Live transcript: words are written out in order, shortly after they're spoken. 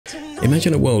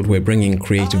Imagine a world where bringing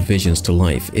creative visions to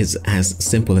life is as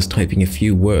simple as typing a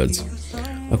few words.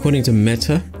 According to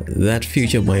Meta, that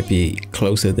future might be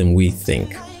closer than we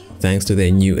think, thanks to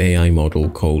their new AI model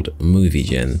called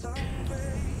envision.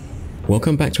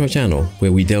 Welcome back to our channel,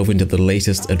 where we delve into the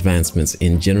latest advancements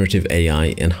in generative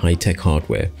AI and high-tech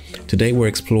hardware. Today we're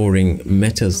exploring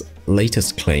Meta's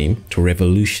latest claim to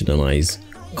revolutionize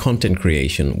content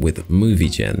creation with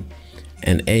envision.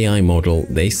 An AI model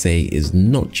they say is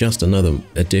not just another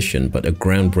addition, but a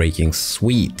groundbreaking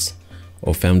suite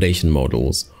of foundation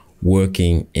models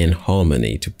working in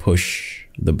harmony to push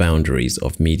the boundaries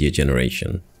of media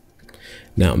generation.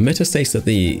 Now, Meta states that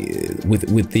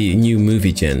with the new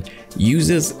envision,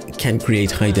 users can create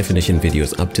high-definition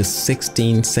videos up to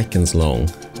 16 seconds long,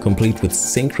 complete with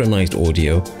synchronized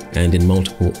audio and in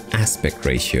multiple aspect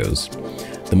ratios.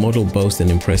 The model boasts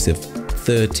an impressive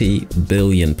 30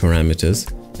 billion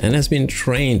parameters and has been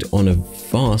trained on a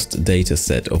vast data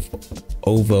set of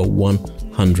over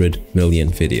 100 million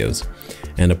videos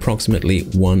and approximately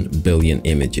 1 billion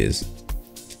images.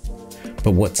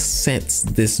 But what sets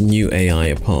this new AI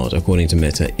apart, according to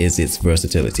Meta, is its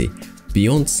versatility.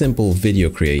 Beyond simple video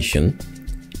creation,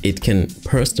 it can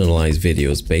personalize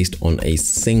videos based on a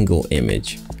single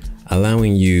image,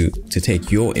 allowing you to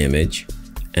take your image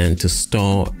and to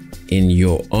star in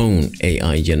your own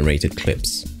AI-generated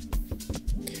clips.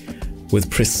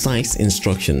 With precise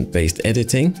instruction-based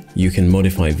editing, you can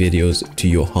modify videos to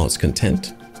your heart's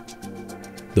content.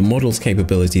 The model's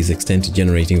capabilities extend to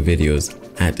generating videos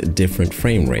at different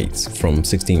frame rates, from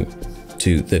 16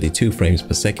 to 32 frames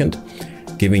per second,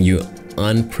 giving you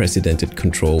unprecedented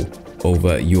control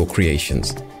over your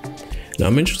creations. Now,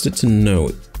 I'm interested to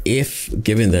know if,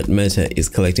 given that Meta is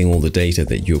collecting all the data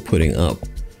that you're putting up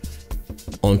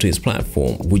onto its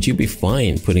platform, would you be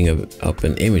fine putting up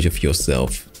an image of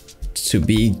yourself to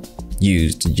be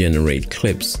used to generate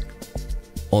clips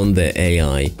on their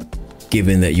AI,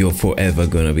 given that you're forever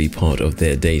going to be part of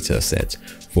their data set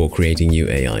for creating new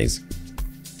AIs?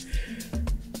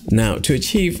 Now, to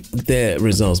achieve their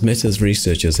results, Meta's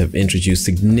researchers have introduced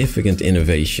significant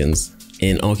innovations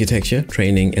in architecture,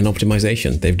 training, and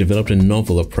optimization. They've developed a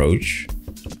novel approach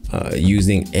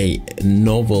using a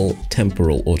novel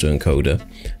temporal autoencoder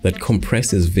that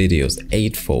compresses videos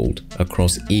 8-fold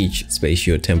across each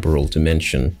spatiotemporal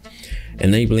dimension,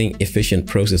 enabling efficient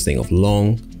processing of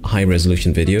long,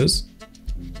 high-resolution videos.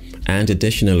 And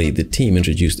additionally, the team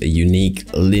introduced a unique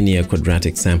linear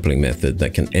quadratic sampling method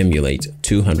that can emulate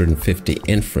 250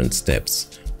 inference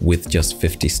steps with just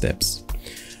 50 steps,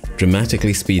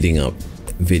 dramatically speeding up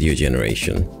video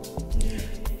generation.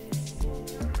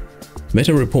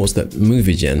 Meta reports that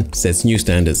envision sets new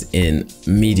standards in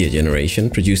media generation,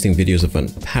 producing videos of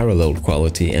unparalleled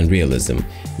quality and realism.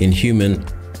 In human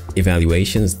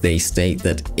evaluations, they state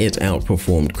that it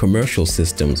outperformed commercial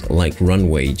systems like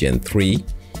Runway Gen 3,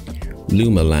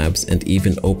 Luma Labs, and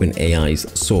even OpenAI's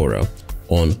Sora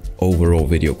on overall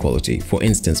video quality. For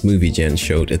instance, envision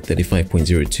showed a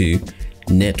 35.02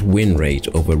 net win rate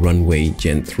over Runway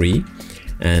Gen 3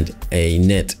 and a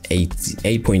net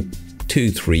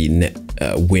 8.23 net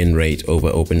win rate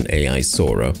over OpenAI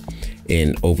Sora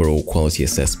in overall quality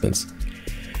assessments.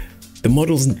 The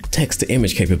model's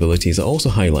text-to-image capabilities are also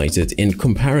highlighted in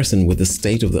comparison with the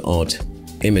state-of-the-art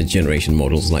image generation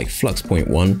models like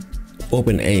Flux.1,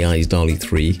 OpenAI's DALL-E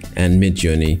 3, and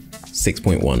Midjourney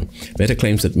 6.1. Meta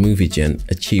claims that envision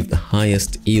achieved the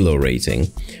highest ELO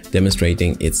rating,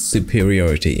 demonstrating its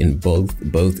superiority in both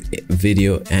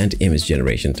video and image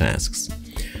generation tasks.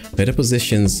 Meta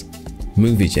positions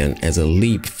envision as a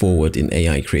leap forward in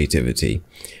AI creativity.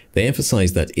 They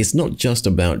emphasize that it's not just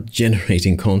about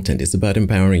generating content, it's about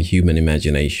empowering human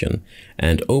imagination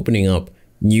and opening up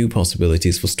new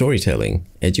possibilities for storytelling,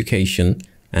 education,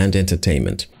 and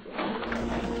entertainment.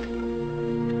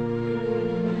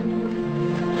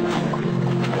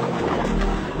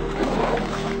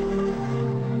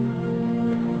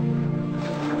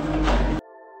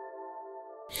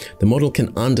 The model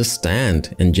can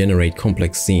understand and generate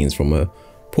complex scenes, from a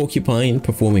porcupine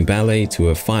performing ballet to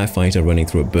a firefighter running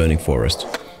through a burning forest,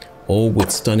 all with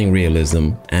stunning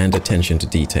realism and attention to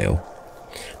detail.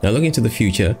 Now, looking to the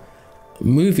future,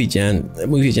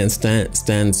 envision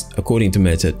stands, according to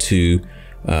Meta, to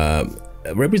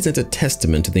represent a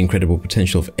testament to the incredible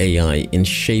potential of AI in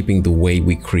shaping the way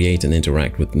we create and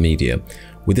interact with media.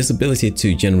 With this ability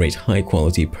to generate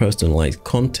high-quality, personalized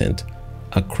content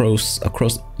across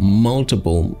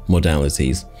multiple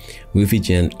modalities,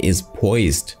 envision is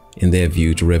poised, in their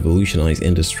view, to revolutionize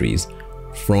industries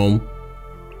from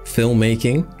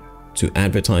filmmaking to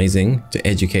advertising to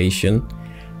education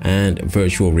and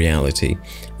virtual reality.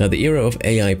 Now, the era of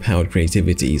AI-powered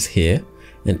creativity is here,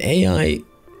 and AI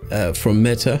from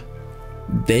Meta,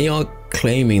 they are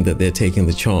claiming that they're taking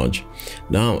the charge.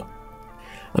 Now,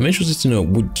 I'm interested to know,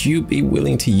 would you be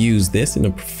willing to use this in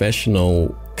a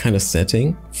professional kind of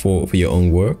setting for your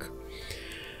own work?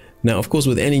 Now, of course,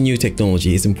 with any new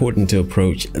technology, it's important to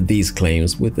approach these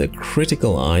claims with a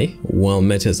critical eye. While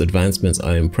Meta's advancements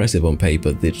are impressive on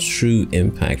paper, the true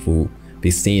impact will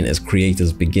be seen as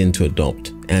creators begin to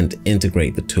adopt and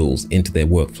integrate the tools into their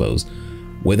workflows.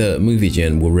 Whether movie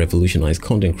gen will revolutionize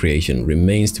content creation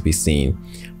remains to be seen,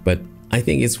 but I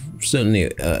think it's certainly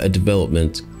a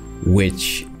development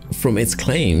which, from its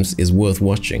claims, is worth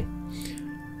watching.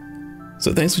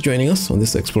 So thanks for joining us on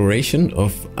this exploration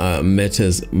of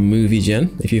Meta's movie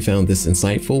gen. If you found this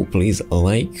insightful, please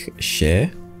like,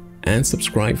 share, and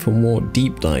subscribe for more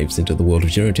deep dives into the world of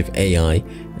generative AI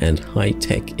and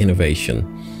high-tech innovation.